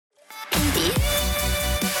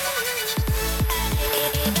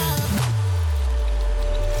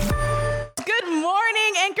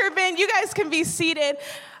you guys can be seated.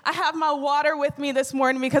 I have my water with me this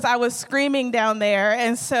morning because I was screaming down there.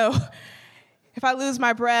 And so if I lose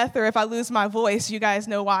my breath or if I lose my voice, you guys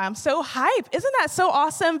know why. I'm so hyped. Isn't that so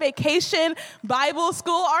awesome? Vacation, Bible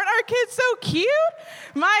school. Aren't our kids so cute?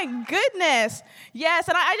 My goodness. Yes,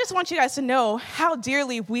 and I just want you guys to know how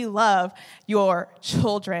dearly we love your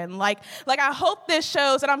children. Like I hope this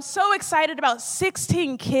shows that I'm so excited about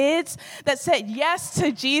 16 kids that said yes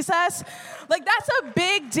to Jesus. Like, that's a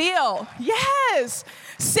big deal. Yes.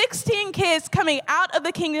 16 kids coming out of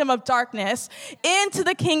the kingdom of darkness into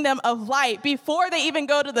the kingdom of light before they even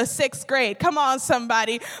go to the 6th grade. Come on,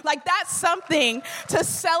 somebody. Like, that's something to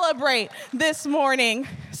celebrate this morning.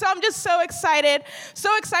 So I'm just so excited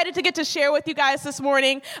to get to share with you guys this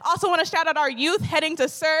morning. Also want to shout out our youth heading to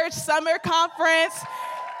Surge Summer Conference.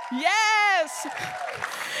 Yes.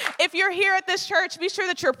 If you're here at this church, be sure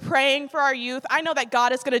that you're praying for our youth. I know that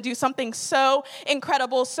God is going to do something so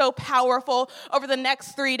incredible, so powerful over the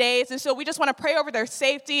next 3 days. And so we just want to pray over their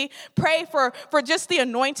safety, pray for just the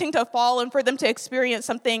anointing to fall and for them to experience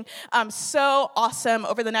something so awesome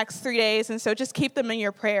over the next 3 days. And so just keep them in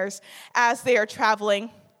your prayers as they are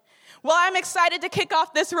traveling. Well, I'm excited to kick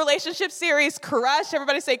off this relationship series, Crush.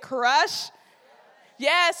 Everybody say Crush.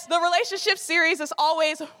 Yes, the relationship series is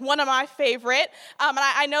always one of my favorite. And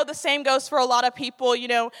I know the same goes for a lot of people. You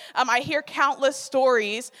know, I hear countless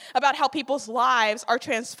stories about how people's lives are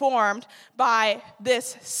transformed by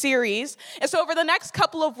this series. And so over the next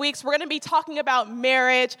couple of weeks, we're going to be talking about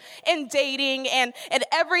marriage and dating and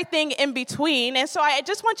everything in between. And so I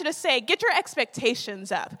just want you to say, get your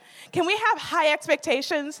expectations up. Can we have high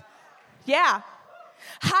expectations? Yeah.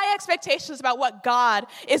 High expectations about what God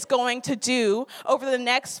is going to do over the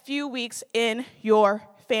next few weeks in your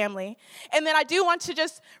family. And then I do want to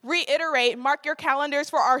just reiterate, mark your calendars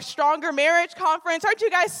for our Stronger Marriage Conference. Aren't you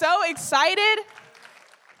guys so excited?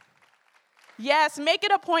 Yes, make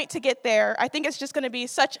it a point to get there. I think it's just going to be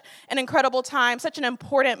such an incredible time, such an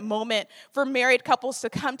important moment for married couples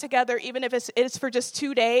to come together, even if it's for just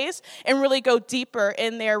 2 days, and really go deeper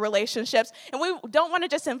in their relationships. And we don't want to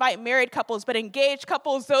just invite married couples, but engaged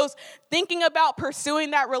couples, those thinking about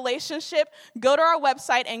pursuing that relationship. Go to our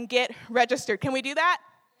website and get registered. Can we do that?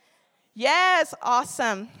 Yes,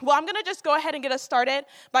 awesome. Well, I'm going to just go ahead and get us started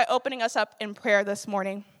by opening us up in prayer this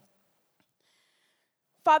morning.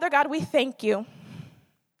 Father God, we thank you.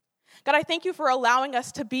 God, I thank you for allowing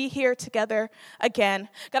us to be here together again.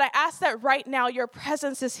 God, I ask that right now your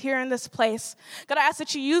presence is here in this place. God, I ask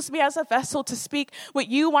that you use me as a vessel to speak what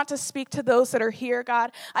you want to speak to those that are here,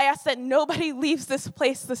 God. I ask that nobody leaves this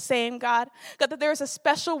place the same, God. God, that there is a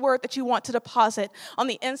special word that you want to deposit on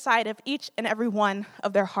the inside of each and every one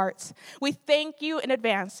of their hearts. We thank you in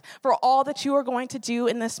advance for all that you are going to do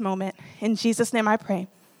in this moment. In Jesus' name I pray.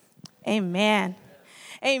 Amen.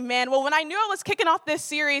 Amen. Well, when I knew I was kicking off this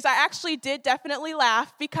series, I actually did definitely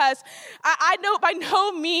laugh because I know by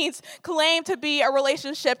no means claim to be a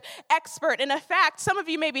relationship expert. And in fact, some of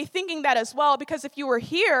you may be thinking that as well, because if you were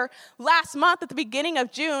here last month at the beginning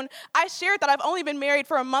of June, I shared that I've only been married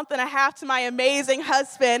for a month and a half to my amazing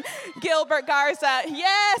husband, Gilbert Garza.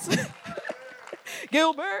 Yes.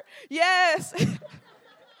 Gilbert. Yes.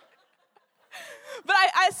 But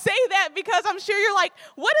I say that because I'm sure you're like,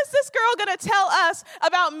 what is this girl going to tell us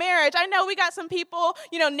about marriage? I know we got some people,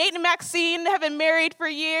 Nate and Maxine have been married for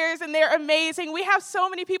years, and they're amazing. We have so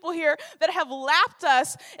many people here that have lapped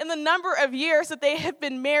us in the number of years that they have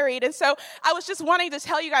been married. And so I was just wanting to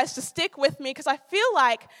tell you guys to stick with me because I feel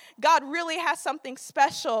like God really has something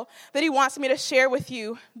special that he wants me to share with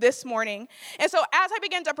you this morning. And so as I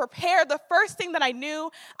began to prepare, the first thing that I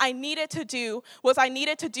knew I needed to do was I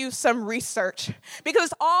needed to do some research. Because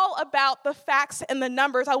it's all about the facts and the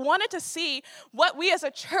numbers. I wanted to see what we as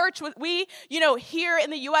a church, here in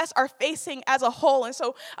the U.S. are facing as a whole. And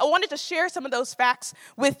so I wanted to share some of those facts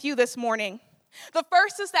with you this morning. The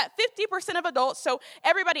first is that 50% of adults, so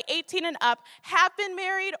everybody 18 and up, have been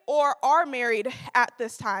married or are married at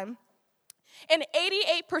this time. And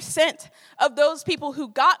 88% of those people who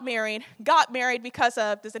got married because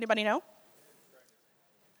of, does anybody know?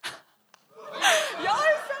 Y'all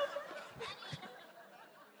are so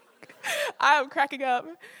I'm cracking up.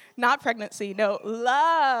 Not pregnancy, no,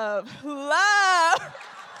 love.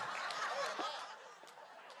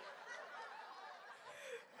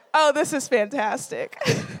 Oh, this is fantastic.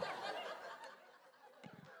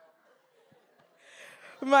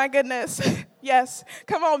 My goodness. Yes,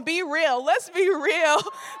 come on, be real. Let's be real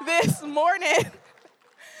this morning.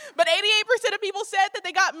 But 88% of people said that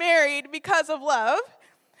they got married because of love.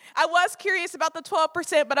 I was curious about the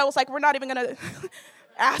 12%, but I was like, we're not even going to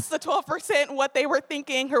ask the 12% what they were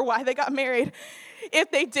thinking or why they got married.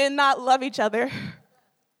 if they did not love each other.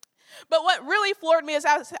 But what really floored me is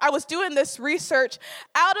as I was doing this research,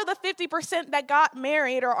 out of the 50% that got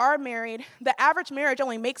married or are married, the average marriage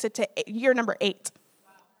only makes it to year number 8.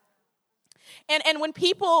 And when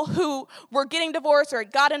people who were getting divorced or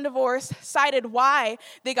got in divorce cited why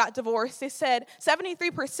they got divorced, they said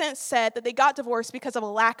 73% said that they got divorced because of a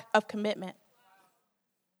lack of commitment.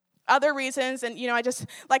 Other reasons, and I just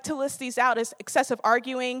like to list these out, is excessive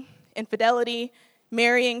arguing, infidelity,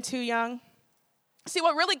 marrying too young. See,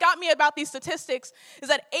 what really got me about these statistics is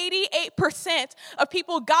that 88% of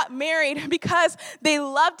people got married because they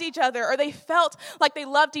loved each other or they felt like they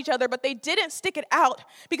loved each other, but they didn't stick it out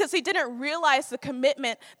because they didn't realize the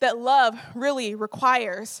commitment that love really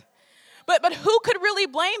requires. But who could really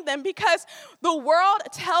blame them? Because the world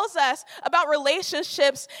tells us about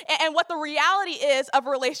relationships and what the reality is of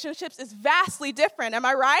relationships is vastly different. Am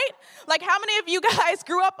I right? Like, how many of you guys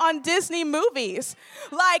grew up on Disney movies?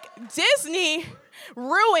 Like, Disney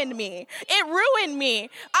ruined me. It ruined me.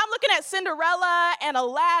 I'm looking at Cinderella and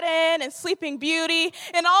Aladdin and Sleeping Beauty.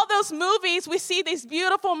 In all those movies, we see these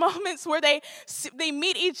beautiful moments where they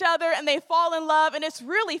meet each other and they fall in love, and it's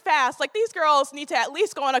really fast. Like, these girls need to at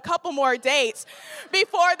least go on a couple more dates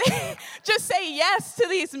before they just say yes to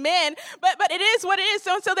these men. But it is what it is.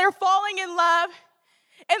 So they're falling in love.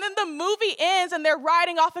 And then the movie ends and they're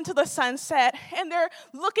riding off into the sunset and they're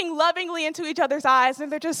looking lovingly into each other's eyes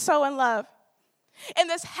and they're just so in love. And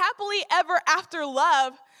this happily ever after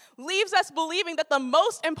love leaves us believing that the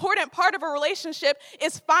most important part of a relationship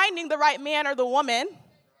is finding the right man or the woman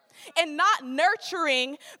and not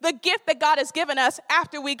nurturing the gift that God has given us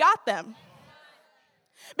after we got them.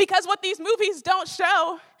 Because what these movies don't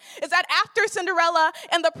show is that after Cinderella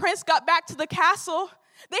and the prince got back to the castle,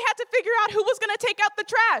 they had to figure out who was going to take out the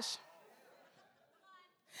trash.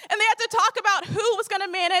 And they had to talk about who was going to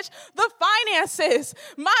manage the finances.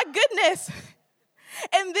 My goodness.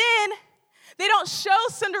 And then they don't show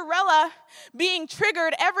Cinderella being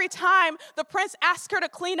triggered every time the prince asked her to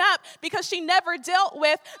clean up because she never dealt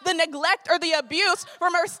with the neglect or the abuse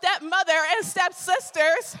from her stepmother and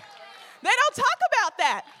stepsisters. They don't talk about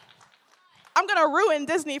that. I'm going to ruin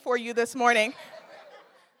Disney for you this morning.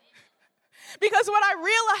 Because what I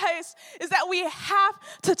realized is that we have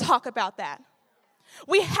to talk about that.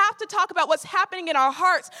 We have to talk about what's happening in our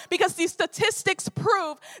hearts because these statistics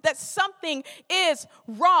prove that something is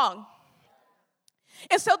wrong.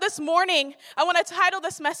 And so this morning, I want to title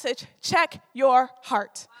this message, Check Your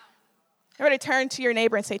Heart. Everybody turn to your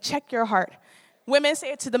neighbor and say, check your heart. Women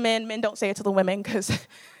say it to the men. Men don't say it to the women because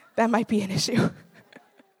that might be an issue.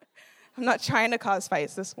 I'm not trying to cause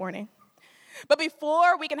fights this morning. But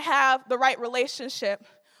before we can have the right relationship,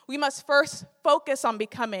 we must first focus on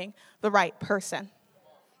becoming the right person.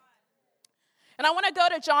 And I want to go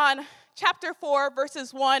to John chapter 4,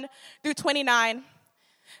 verses 1 through 29.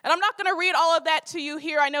 And I'm not going to read all of that to you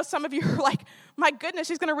here. I know some of you are like, my goodness,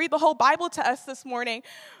 she's going to read the whole Bible to us this morning.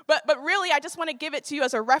 But really, I just want to give it to you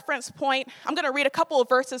as a reference point. I'm going to read a couple of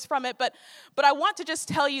verses from it, but I want to just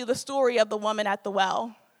tell you the story of the woman at the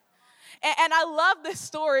well. And I love this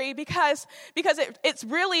story because it's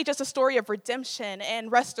really just a story of redemption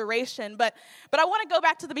and restoration. But I want to go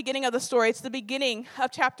back to the beginning of the story. It's the beginning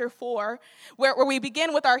of chapter 4, where we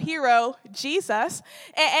begin with our hero, Jesus.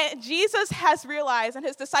 And Jesus has realized, and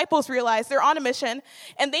his disciples realize, they're on a mission,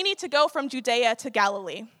 and they need to go from Judea to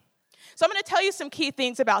Galilee. So I'm going to tell you some key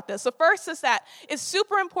things about this. The first is that it's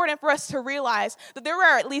super important for us to realize that there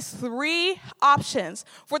are at least 3 options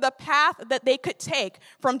for the path that they could take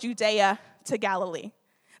from Judea to Galilee.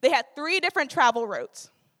 They had 3 different travel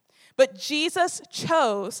routes, but Jesus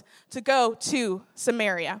chose to go to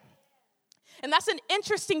Samaria. And that's an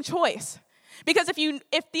interesting choice. Because if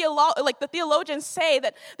the theologians say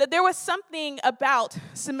that there was something about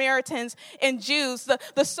Samaritans and Jews,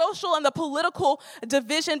 the social and the political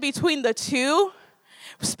division between the two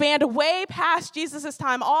spanned way past Jesus'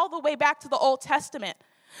 time, all the way back to the Old Testament.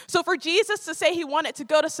 So for Jesus to say he wanted to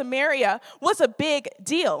go to Samaria was a big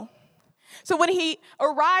deal. So when he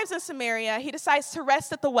arrives in Samaria, he decides to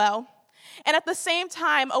rest at the well. And at the same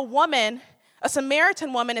time, a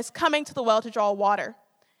Samaritan woman, is coming to the well to draw water.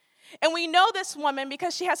 And we know this woman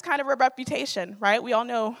because she has kind of a reputation, right? We all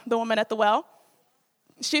know the woman at the well.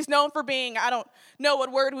 She's known for being, I don't know what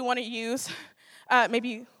word we want to use,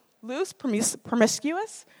 maybe loose,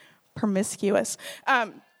 promiscuous.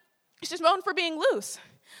 She's known for being loose.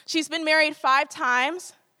 She's been married 5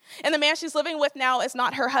 times, and the man she's living with now is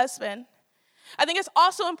not her husband. I think it's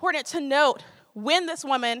also important to note when this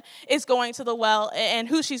woman is going to the well and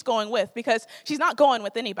who she's going with, because she's not going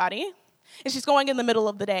with anybody. And she's going in the middle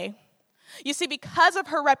of the day. You see, because of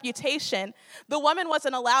her reputation, the woman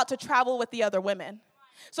wasn't allowed to travel with the other women.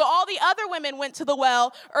 So all the other women went to the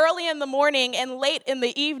well early in the morning and late in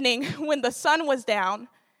the evening when the sun was down.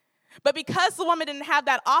 But because the woman didn't have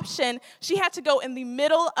that option, she had to go in the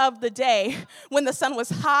middle of the day when the sun was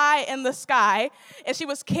high in the sky, and she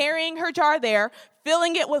was carrying her jar there,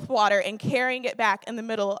 filling it with water, and carrying it back in the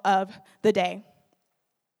middle of the day.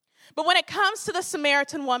 But when it comes to the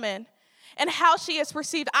Samaritan woman and how she is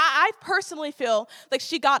perceived, I personally feel like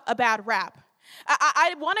she got a bad rap.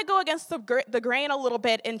 I want to go against the grain a little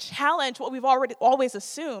bit and challenge what we've always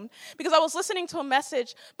assumed, because I was listening to a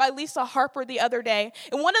message by Lisa Harper the other day,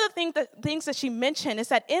 and one of the things that she mentioned is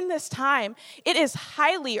that in this time, it is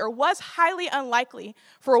was highly unlikely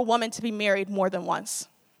for a woman to be married more than once,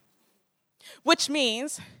 which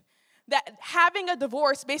means that having a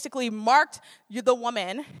divorce basically marked the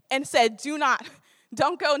woman and said,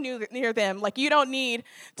 don't go near them. Like, you don't need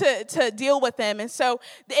to deal with them. And so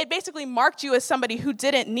it basically marked you as somebody who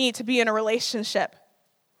didn't need to be in a relationship.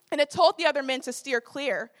 And it told the other men to steer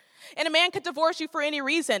clear. And a man could divorce you for any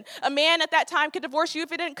reason. A man at that time could divorce you if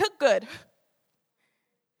he didn't cook good.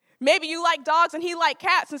 Maybe you like dogs and he liked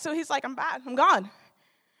cats, and so he's like, I'm bad, I'm gone.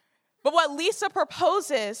 But what Lisa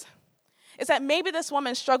proposes is that maybe this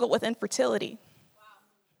woman struggled with infertility.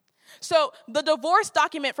 So the divorce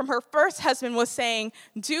document from her first husband was saying,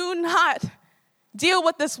 do not deal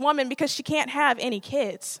with this woman because she can't have any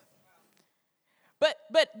kids. But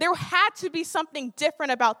there had to be something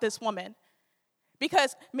different about this woman,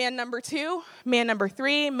 because man number 2, man number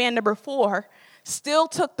 3, man number 4 still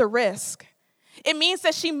took the risk. It means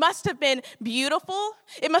that she must have been beautiful.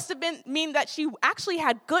 It must have mean that she actually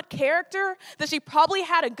had good character, that she probably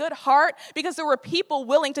had a good heart, because there were people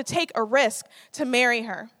willing to take a risk to marry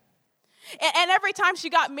her. And every time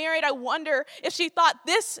she got married, I wonder if she thought,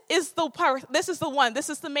 this is the one, this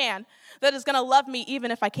is the man that is going to love me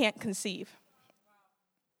even if I can't conceive.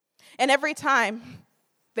 And every time,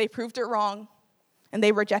 they proved it wrong, and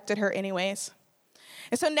they rejected her anyways.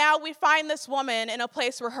 And so now we find this woman in a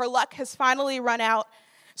place where her luck has finally run out.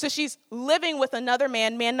 So she's living with another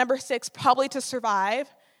man number 6, probably to survive,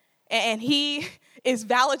 and he is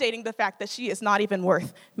validating the fact that she is not even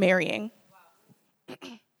worth marrying. Wow.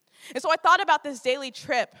 And so I thought about this daily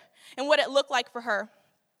trip and what it looked like for her.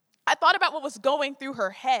 I thought about what was going through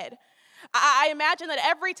her head. I imagine that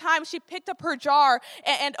every time she picked up her jar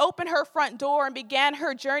and opened her front door and began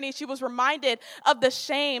her journey, she was reminded of the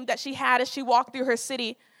shame that she had as she walked through her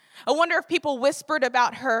city. I wonder if people whispered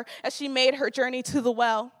about her as she made her journey to the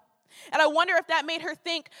well. And I wonder if that made her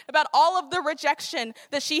think about all of the rejection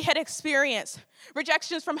that she had experienced.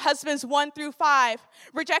 Rejections from husbands 1 through 5.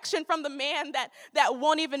 Rejection from the man that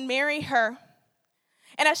won't even marry her.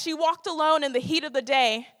 And as she walked alone in the heat of the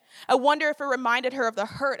day, I wonder if it reminded her of the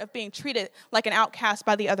hurt of being treated like an outcast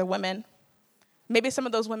by the other women. Maybe some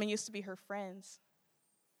of those women used to be her friends,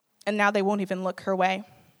 and now they won't even look her way.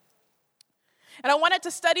 And I wanted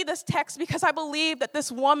to study this text because I believe that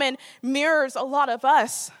this woman mirrors a lot of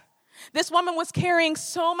us. This woman was carrying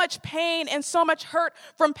so much pain and so much hurt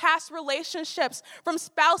from past relationships, from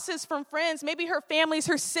spouses, from friends, maybe her families,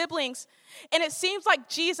 her siblings. And it seems like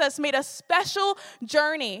Jesus made a special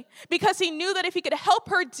journey because he knew that if he could help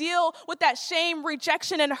her deal with that shame,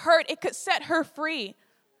 rejection, and hurt, it could set her free.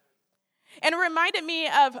 And it reminded me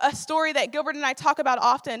of a story that Gilbert and I talk about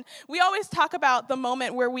often. We always talk about the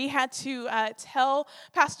moment where we had to tell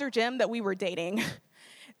Pastor Jim that we were dating.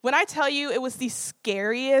 When I tell you it was the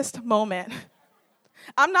scariest moment,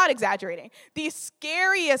 I'm not exaggerating, the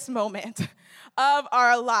scariest moment of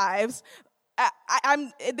our lives.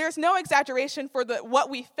 There's no exaggeration for what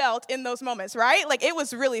we felt in those moments, right? Like, it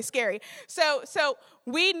was really scary. So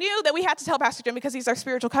we knew that we had to tell Pastor Jim because he's our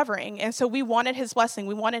spiritual covering. And so we wanted his blessing.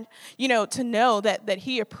 We wanted, to know that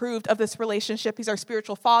he approved of this relationship. He's our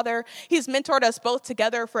spiritual father. He's mentored us both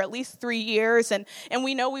together for at least 3 years. And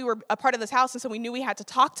we know we were a part of this house, and so we knew we had to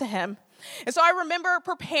talk to him. And so I remember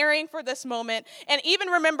preparing for this moment, and even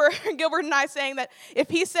remember Gilbert and I saying that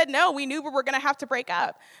if he said no, we knew we were going to have to break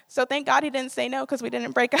up. So thank God he didn't say no, because we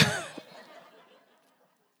didn't break up.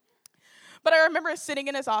 But I remember sitting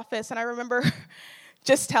in his office, and I remember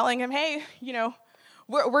just telling him, hey,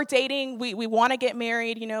 we're dating, we want to get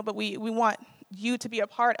married, but we want you to be a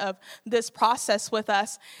part of this process with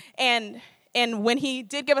us. And when he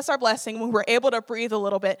did give us our blessing, when we were able to breathe a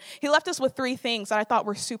little bit, he left us with 3 things that I thought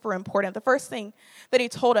were super important. The first thing that he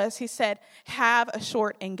told us, he said, have a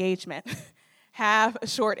short engagement. Have a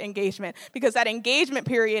short engagement, because that engagement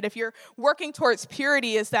period, if you're working towards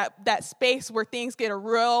purity, is that space where things get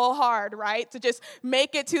real hard, right? To just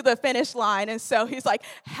make it to the finish line. And so he's like,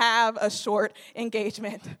 have a short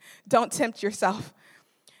engagement. Don't tempt yourself.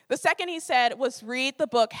 The second he said was read the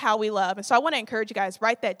book, How We Love. And so I want to encourage you guys,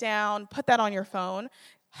 write that down, put that on your phone.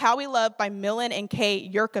 How We Love by Milan and Kay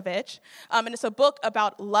Yurkovich. And it's a book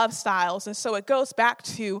about love styles. And so it goes back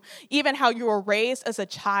to even how you were raised as a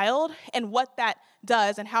child and what that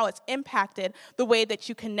does and how it's impacted the way that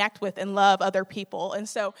you connect with and love other people. And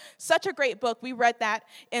so such a great book. We read that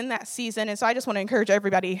in that season. And so I just want to encourage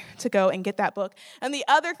everybody to go and get that book. And the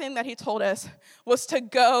other thing that he told us was to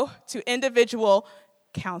go to individual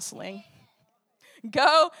counseling.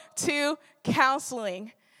 Go to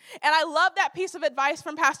counseling. And I love that piece of advice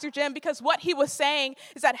from Pastor Jim, because what he was saying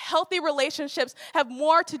is that healthy relationships have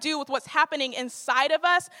more to do with what's happening inside of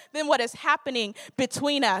us than what is happening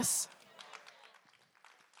between us.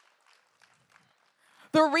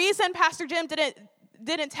 The reason Pastor Jim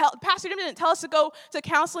didn't tell us to go to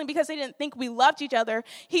counseling because he didn't think we loved each other.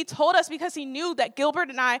 He told us because he knew that Gilbert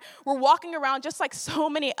and I were walking around just like so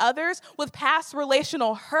many others with past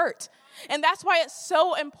relational hurt. And that's why it's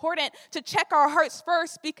so important to check our hearts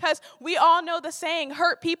first, because we all know the saying,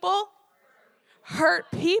 hurt people.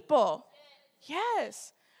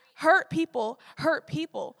 Yes. Hurt people.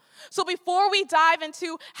 So before we dive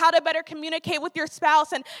into how to better communicate with your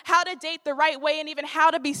spouse and how to date the right way and even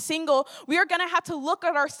how to be single, we are going to have to look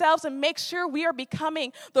at ourselves and make sure we are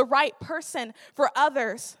becoming the right person for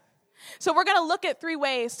others. So we're going to look at 3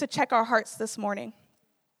 ways to check our hearts this morning.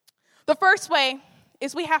 The first way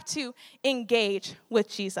is we have to engage with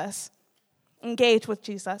Jesus. Engage with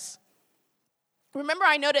Jesus. Remember,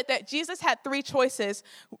 I noted that Jesus had 3 choices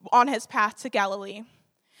on his path to Galilee.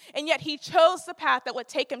 And yet he chose the path that would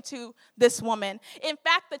take him to this woman. In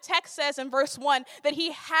fact, the text says in verse 1 that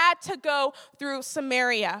he had to go through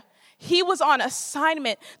Samaria. He was on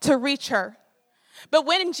assignment to reach her. But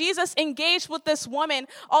when Jesus engaged with this woman,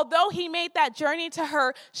 although he made that journey to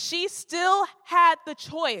her, she still had the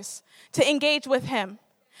choice to engage with him.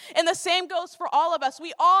 And the same goes for all of us.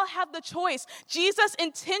 We all have the choice. Jesus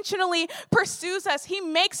intentionally pursues us. He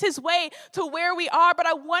makes his way to where we are. But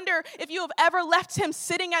I wonder if you have ever left him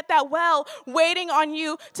sitting at that well, waiting on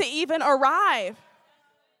you to even arrive.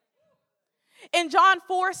 In John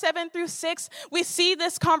 4:7-6, we see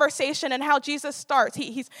this conversation and how Jesus starts.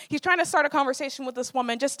 He's trying to start a conversation with this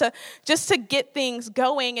woman just to get things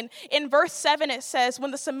going. And in verse 7, it says,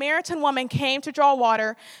 when the Samaritan woman came to draw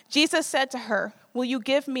water, Jesus said to her, will you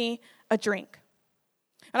give me a drink?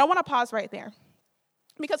 And I want to pause right there,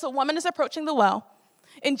 because a woman is approaching the well,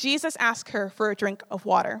 and Jesus asked her for a drink of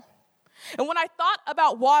water. And when I thought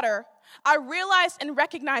about water, I realized and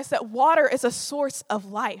recognized that water is a source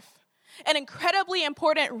of life. An incredibly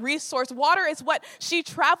important resource. Water is what she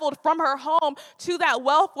traveled from her home to that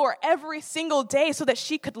well for every single day so that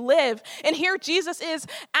she could live. And here Jesus is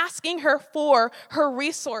asking her for her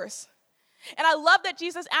resource. And I love that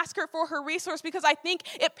Jesus asked her for her resource, because I think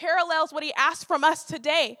it parallels what he asked from us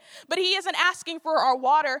today. But he isn't asking for our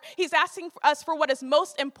water. He's asking us for what is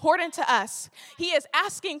most important to us. He is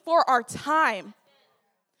asking for our time.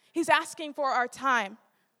 He's asking for our time.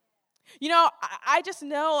 You know, I just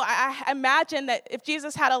know, I imagine that if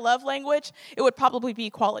Jesus had a love language, it would probably be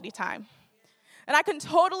quality time. And I can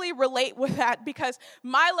totally relate with that, because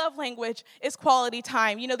my love language is quality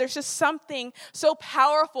time. You know, there's just something so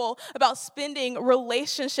powerful about spending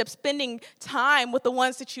time with the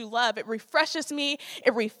ones that you love. It refreshes me.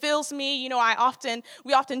 It refills me. You know,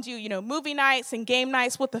 we often do, movie nights and game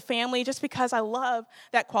nights with the family just because I love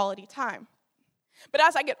that quality time. But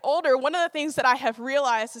as I get older, one of the things that I have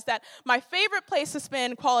realized is that my favorite place to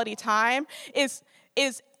spend quality time is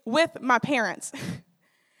with my parents.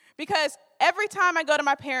 Because every time I go to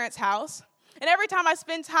my parents' house, and every time I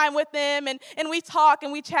spend time with them and we talk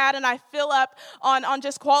and we chat and I fill up on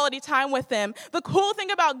just quality time with them, the cool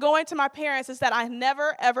thing about going to my parents is that I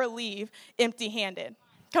never, ever leave empty-handed.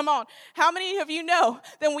 Come on. How many of you know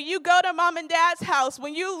that when you go to mom and dad's house,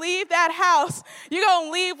 when you leave that house, you're going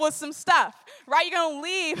to leave with some stuff, right? You're going to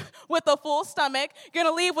leave with a full stomach. You're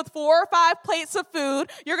going to leave with 4 or 5 plates of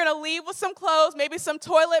food. You're going to leave with some clothes, maybe some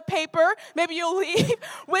toilet paper. Maybe you'll leave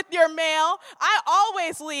with your mail. I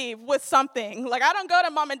always leave with something. Like, I don't go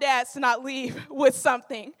to mom and dad's to not leave with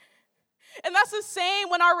something. And that's the same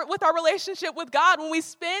with our relationship with God. When we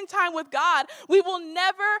spend time with God, we will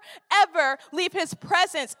never, ever leave his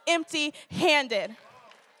presence empty-handed.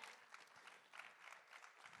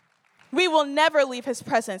 We will never leave his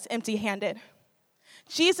presence empty-handed.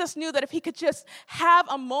 Jesus knew that if he could just have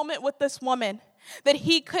a moment with this woman, that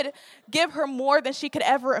he could give her more than she could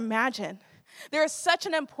ever imagine. There is such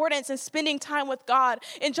an importance in spending time with God.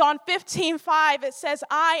 In John 15:5, it says,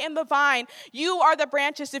 I am the vine, you are the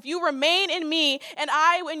branches. If you remain in me and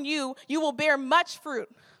I in you, you will bear much fruit.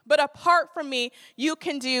 But apart from me, you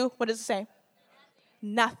can do, what does it say?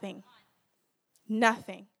 Nothing.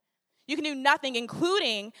 Nothing. You can do nothing,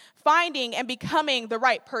 including finding and becoming the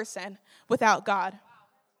right person without God.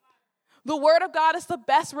 The Word of God is the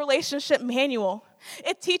best relationship manual.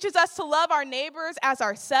 It teaches us to love our neighbors as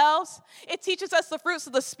ourselves. It teaches us the fruits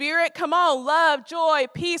of the Spirit. Come on, love, joy,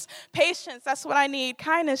 peace, patience. That's what I need.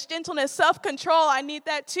 Kindness, gentleness, self-control. I need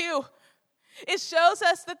that too. It shows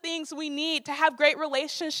us the things we need to have great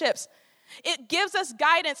relationships. It gives us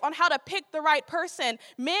guidance on how to pick the right person.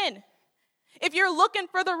 Men, if you're looking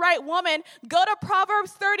for the right woman, go to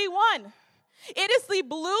Proverbs 31. It is the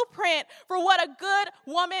blueprint for what a good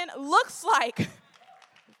woman looks like.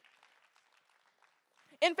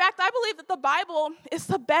 In fact, I believe that the Bible is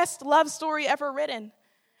the best love story ever written.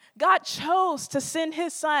 God chose to send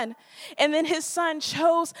his son, and then his son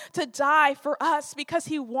chose to die for us because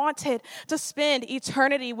he wanted to spend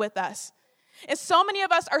eternity with us. And so many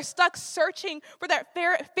of us are stuck searching for that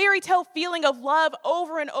fairy tale feeling of love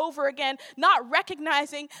over and over again, not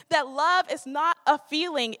recognizing that love is not a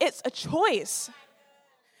feeling, it's a choice.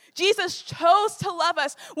 Jesus chose to love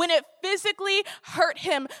us when it physically hurt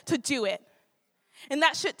him to do it. And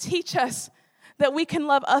that should teach us that we can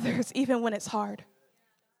love others even when it's hard.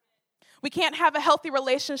 We can't have a healthy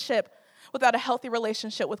relationship without a healthy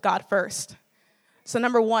relationship with God first. So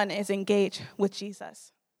number one is engage with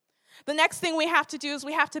Jesus. The next thing we have to do is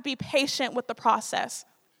we have to be patient with the process.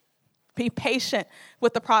 Be patient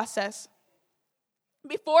with the process.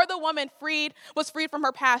 Before the woman was freed from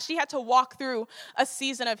her past, she had to walk through a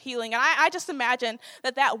season of healing. And I just imagine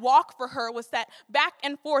that walk for her was that back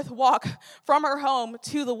and forth walk from her home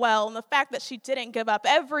to the well. And the fact that she didn't give up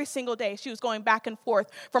every single day, she was going back and forth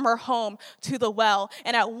from her home to the well.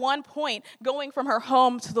 And at one point, going from her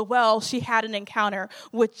home to the well, she had an encounter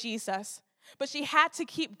with Jesus. But she had to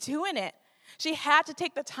keep doing it. She had to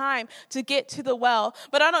take the time to get to the well.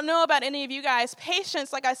 But I don't know about any of you guys.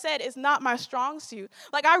 Patience, like I said, is not my strong suit.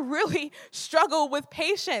 Like, I really struggle with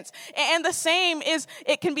patience. And the same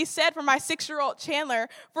it can be said for my 6-year-old Chandler.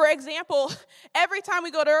 For example, every time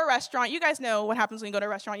we go to a restaurant, you guys know what happens when you go to a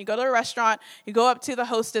restaurant. You go to a restaurant, you go up to the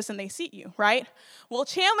hostess, and they seat you, right? Well,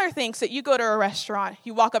 Chandler thinks that you go to a restaurant,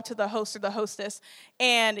 you walk up to the host or the hostess,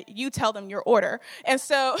 and you tell them your order. And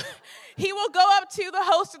so he will go up to the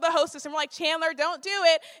host or the hostess, and we're like, Chandler, don't do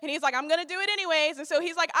it. And he's like, I'm going to do it anyways. And so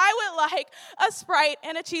he's like, I would like a Sprite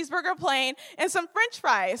and a cheeseburger plain and some French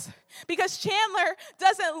fries. Because Chandler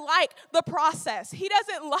doesn't like the process. He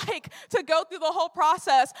doesn't like to go through the whole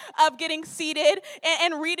process of getting seated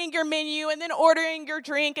and reading your menu and then ordering your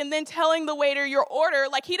drink and then telling the waiter your order.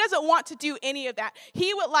 Like, he doesn't want to do any of that.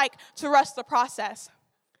 He would like to rush the process.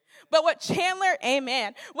 But what Chandler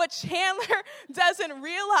doesn't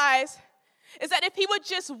realize is that if he would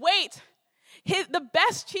just wait, the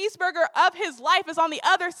best cheeseburger of his life is on the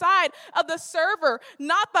other side of the server,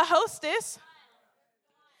 not the hostess.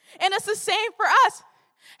 And it's the same for us.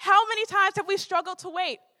 How many times have we struggled to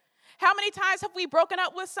wait? How many times have we broken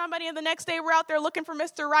up with somebody and the next day we're out there looking for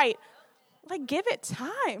Mr. Right? Like, give it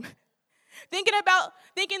time. Thinking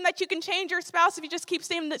that you can change your spouse if you just keep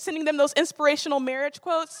sending them those inspirational marriage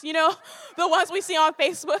quotes, you know, the ones we see on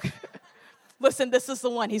Facebook. Listen, this is the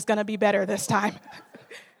one. He's going to be better this time.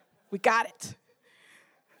 We got it.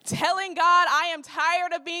 Telling God, I am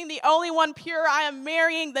tired of being the only one pure. I am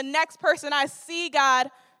marrying the next person I see, God.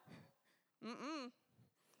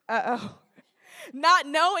 Not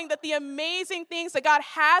knowing that the amazing things that God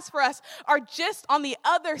has for us are just on the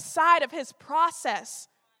other side of his process.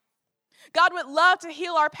 God would love to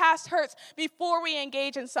heal our past hurts before we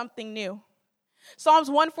engage in something new. Psalms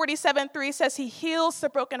 147:3 says he heals the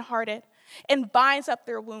brokenhearted and binds up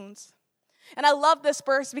their wounds. And I love this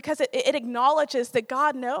verse because it acknowledges that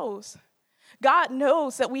God knows. God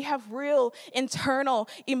knows that we have real internal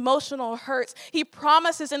emotional hurts. He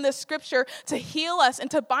promises in this scripture to heal us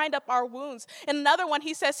and to bind up our wounds. In another one,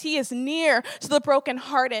 he says he is near to the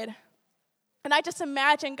brokenhearted. And I just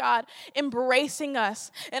imagine God embracing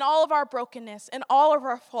us in all of our brokenness and all of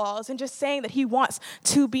our flaws and just saying that he wants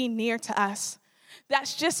to be near to us.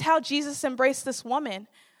 That's just how Jesus embraced this woman.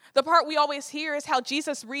 The part we always hear is how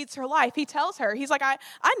Jesus reads her life. He tells her, he's like, I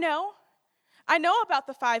know about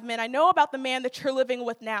the 5 men. I know about the man that you're living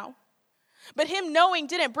with now. But him knowing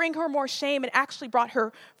didn't bring her more shame. It actually brought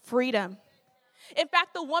her freedom. In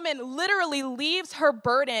fact, the woman literally leaves her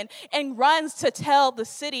burden and runs to tell the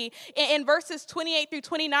city. In verses 28 through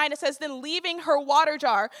 29, it says, then leaving her water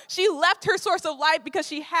jar, she left her source of life because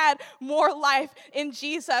she had more life in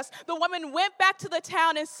Jesus. The woman went back to the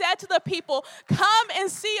town and said to the people, come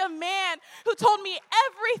and see a man who told me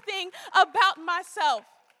everything about myself.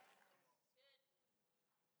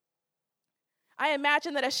 I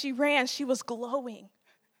imagine that as she ran, she was glowing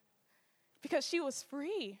because she was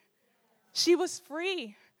free. She was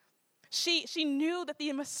free. She knew that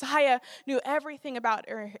the Messiah knew everything about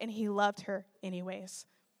her, and he loved her anyways.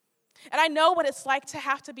 And I know what it's like to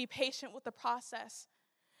have to be patient with the process.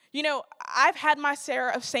 You know, I've had my share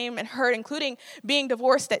of shame and hurt, including being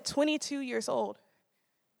divorced at 22 years old.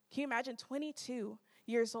 Can you imagine 22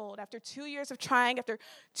 years old? After 2 years of trying, after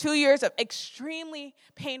 2 years of extremely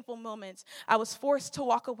painful moments, I was forced to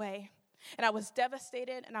walk away, and I was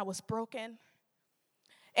devastated, and I was broken.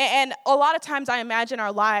 And a lot of times I imagine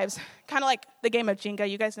our lives kind of like the game of Jenga.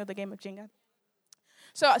 You guys know the game of Jenga?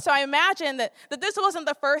 So I imagine that this wasn't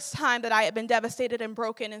the first time that I had been devastated and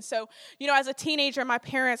broken. And so, you know, as a teenager, my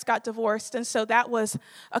parents got divorced. And so that was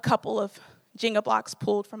a couple of Jenga blocks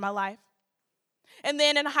pulled from my life. And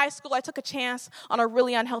then in high school, I took a chance on a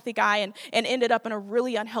really unhealthy guy and ended up in a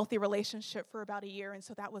really unhealthy relationship for about a year. And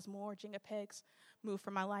so that was more Jenga pegs moved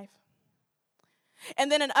from my life. And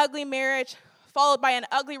then an ugly marriage followed by an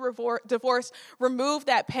ugly divorce, removed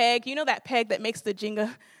that peg. You know that peg that makes the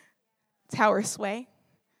Jenga tower sway?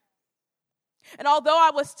 And although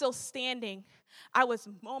I was still standing, I was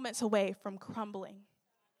moments away from crumbling.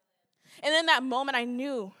 And in that moment, I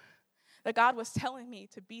knew that God was telling me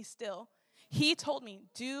to be still. He told me,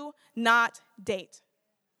 do not date.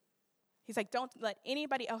 He's like, don't let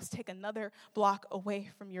anybody else take another block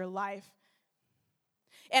away from your life.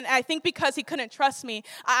 And I think because he couldn't trust me,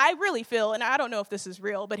 I really feel, and I don't know if this is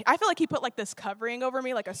real, but I feel like he put like this covering over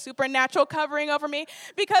me, like a supernatural covering over me,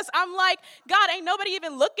 because I'm like, God, ain't nobody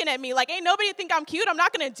even looking at me. Like, ain't nobody think I'm cute. I'm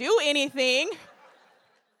not going to do anything.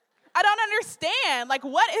 I don't understand. Like,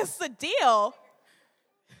 what is the deal?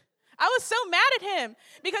 I was so mad at him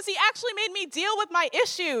because he actually made me deal with my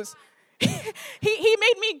issues. He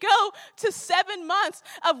made me go to 7 months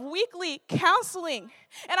of weekly counseling.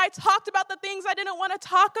 And I talked about the things I didn't want to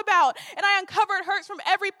talk about. And I uncovered hurts from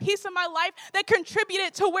every piece of my life that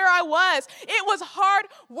contributed to where I was. It was hard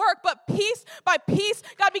work, but piece by piece,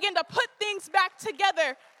 God began to put things back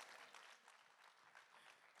together.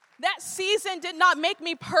 That season did not make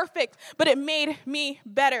me perfect, but it made me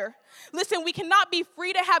better. Listen, we cannot be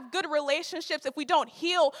free to have good relationships if we don't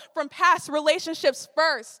heal from past relationships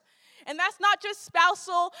first. And that's not just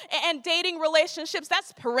spousal and dating relationships.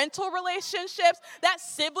 That's parental relationships. That's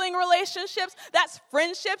sibling relationships. That's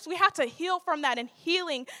friendships. We have to heal from that, and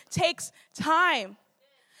healing takes time.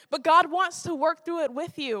 But God wants to work through it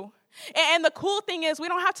with you. And the cool thing is we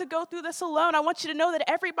don't have to go through this alone. I want you to know that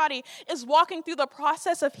everybody is walking through the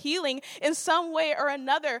process of healing in some way or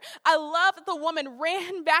another. I love that the woman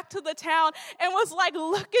ran back to the town and was like,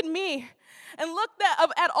 look at me. And look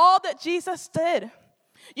at all that Jesus did.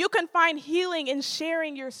 You can find healing in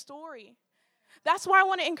sharing your story. That's why I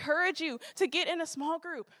want to encourage you to get in a small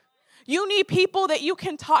group. You need people that you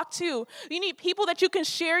can talk to. You need people that you can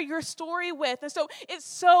share your story with. And so it's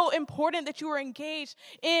so important that you are engaged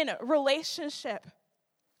in relationship.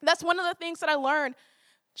 That's one of the things that I learned.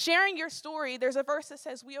 Sharing your story, there's a verse that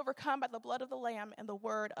says, we overcome by the blood of the Lamb and the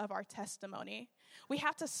word of our testimony. We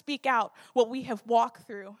have to speak out what we have walked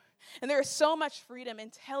through. And there is so much freedom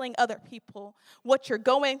in telling other people what you're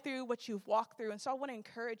going through, what you've walked through. And so I want to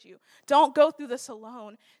encourage you, don't go through this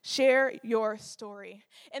alone. Share your story.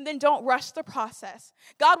 And then don't rush the process.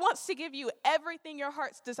 God wants to give you everything your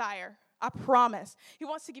heart's desire. I promise. He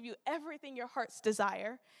wants to give you everything your heart's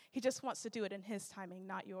desire. He just wants to do it in his timing,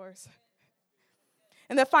 not yours.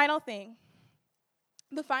 And the final thing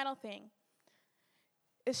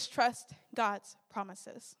is trust God's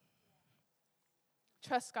promises.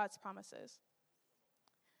 Trust God's promises.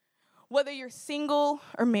 Whether you're single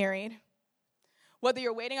or married, whether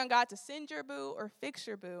you're waiting on God to send your boo or fix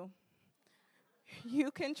your boo, you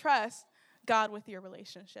can trust God with your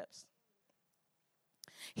relationships.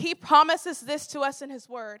 He promises this to us in his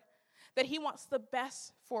word, that he wants the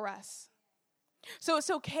best for us. So it's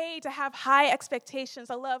okay to have high expectations.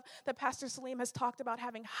 I love that Pastor Salim has talked about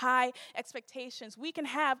having high expectations. We can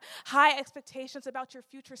have high expectations about your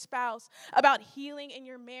future spouse, about healing in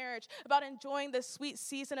your marriage, about enjoying the sweet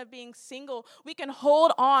season of being single. We can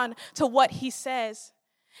hold on to what he says.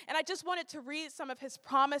 And I just wanted to read some of his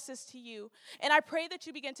promises to you. And I pray that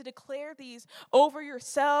you begin to declare these over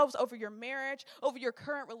yourselves, over your marriage, over your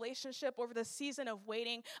current relationship, over the season of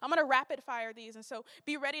waiting. I'm going to rapid fire these. And so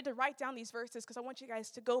be ready to write down these verses because I want you guys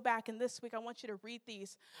to go back. And this week, I want you to read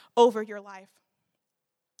these over your life.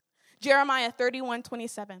 Jeremiah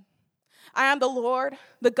 31:27. I am the Lord,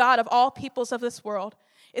 the God of all peoples of this world.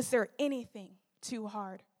 Is there anything too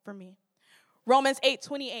hard for me? Romans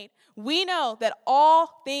 8:28, we know that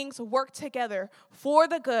all things work together for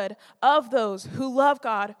the good of those who love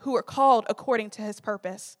God, who are called according to his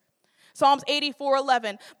purpose. Psalms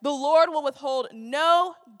 84:11, the Lord will withhold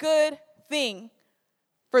no good thing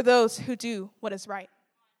for those who do what is right.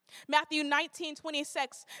 Matthew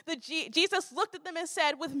 19:26, Jesus looked at them and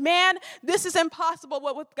said, with man, this is impossible,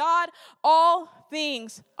 but with God, all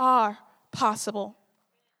things are possible.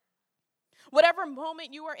 Whatever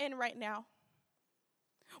moment you are in right now,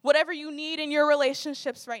 whatever you need in your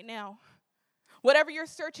relationships right now, whatever you're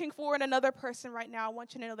searching for in another person right now, I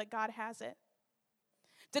want you to know that God has it.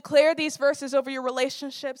 Declare these verses over your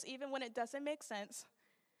relationships, even when it doesn't make sense,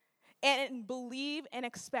 and believe and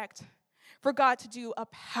expect for God to do a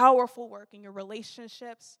powerful work in your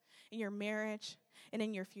relationships, in your marriage, and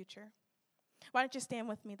in your future. Why don't you stand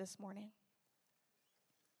with me this morning?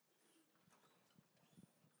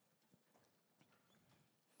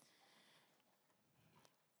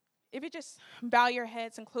 If you just bow your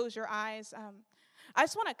heads and close your eyes, I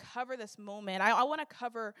just want to cover this moment. I want to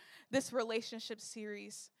cover this relationship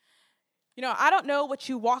series. You know, I don't know what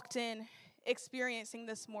you walked in experiencing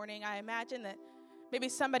this morning. I imagine that maybe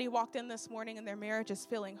somebody walked in this morning and their marriage is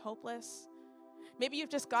feeling hopeless. Maybe you've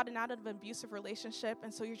just gotten out of an abusive relationship,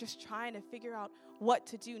 and so you're just trying to figure out what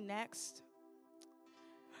to do next.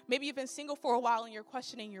 Maybe you've been single for a while and you're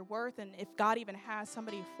questioning your worth and if God even has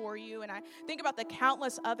somebody for you. And I think about the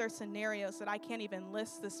countless other scenarios that I can't even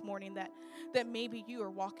list this morning that maybe you are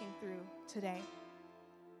walking through today.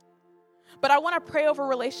 But I want to pray over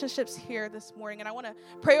relationships here this morning, and I want to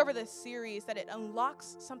pray over this series that it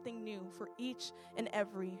unlocks something new for each and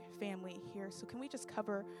every family here. So can we just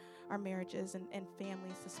cover our marriages and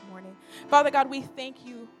families this morning? Father God, we thank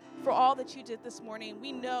you for all that you did this morning.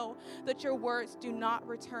 We know that your words do not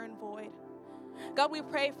return void. God, we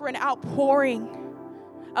pray for an outpouring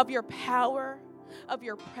of your power, of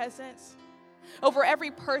your presence over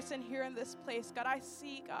every person here in this place. God, I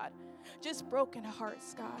see, God, just broken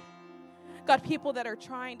hearts, God. God, people that are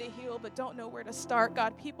trying to heal but don't know where to start.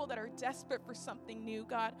 God, people that are desperate for something new.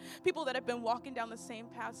 God, people that have been walking down the same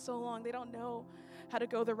path so long, they don't know how to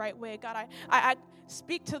go the right way. God, I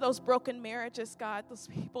speak to those broken marriages, God, those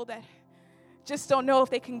people that just don't know if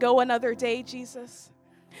they can go another day, Jesus.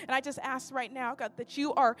 And I just ask right now, God, that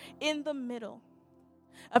you are in the middle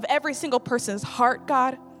of every single person's heart,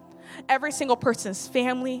 God, every single person's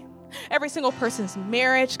family, every single person's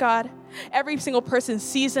marriage, God, every single person's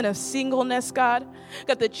season of singleness, God,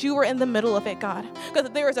 that you are in the middle of it, God,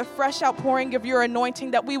 that there is a fresh outpouring of your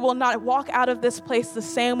anointing, that we will not walk out of this place the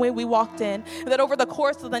same way we walked in, that over the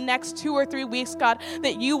course of the next 2 or 3 weeks, God,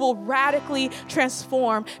 that you will radically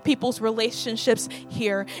transform people's relationships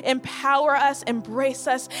here. Empower us, embrace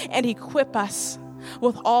us, and equip us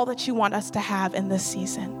with all that you want us to have in this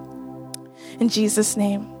season. In Jesus'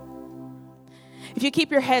 name. If you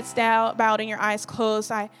keep your heads down, bowed and your eyes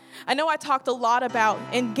closed, I know I talked a lot about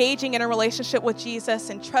engaging in a relationship with Jesus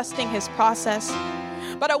and trusting his process.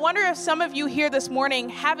 But I wonder if some of you here this morning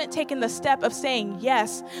haven't taken the step of saying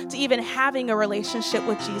yes to even having a relationship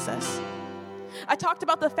with Jesus. I talked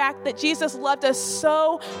about the fact that Jesus loved us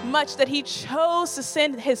so much that he chose to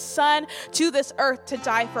send his son to this earth to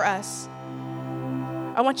die for us.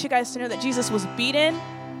 I want you guys to know that Jesus was beaten,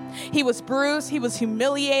 he was bruised, he was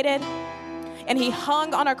humiliated, and he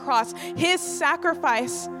hung on a cross. His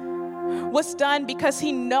sacrifice was done because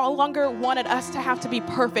he no longer wanted us to have to be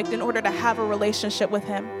perfect in order to have a relationship with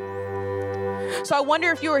him. So I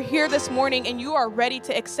wonder if you are here this morning and you are ready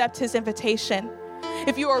to accept his invitation,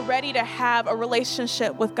 if you are ready to have a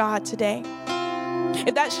relationship with God today.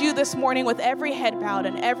 If that's you this morning with every head bowed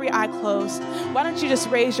and every eye closed, why don't you just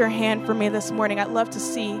raise your hand for me this morning? I'd love to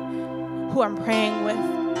see who I'm praying with.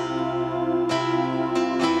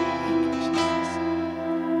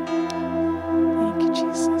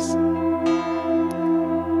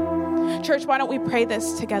 Church, why don't we pray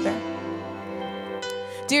this together?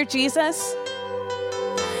 Dear Jesus,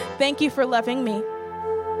 thank you for loving me.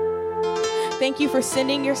 Thank you for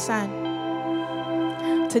sending your son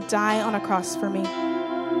to die on a cross for me.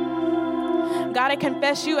 God, I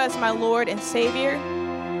confess you as my Lord and Savior.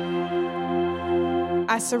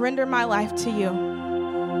 I surrender my life to you.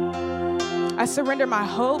 I surrender my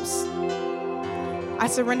hopes. I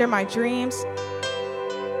surrender my dreams,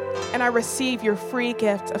 and I receive your free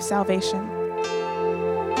gift of salvation.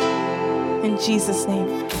 In Jesus'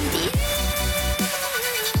 name.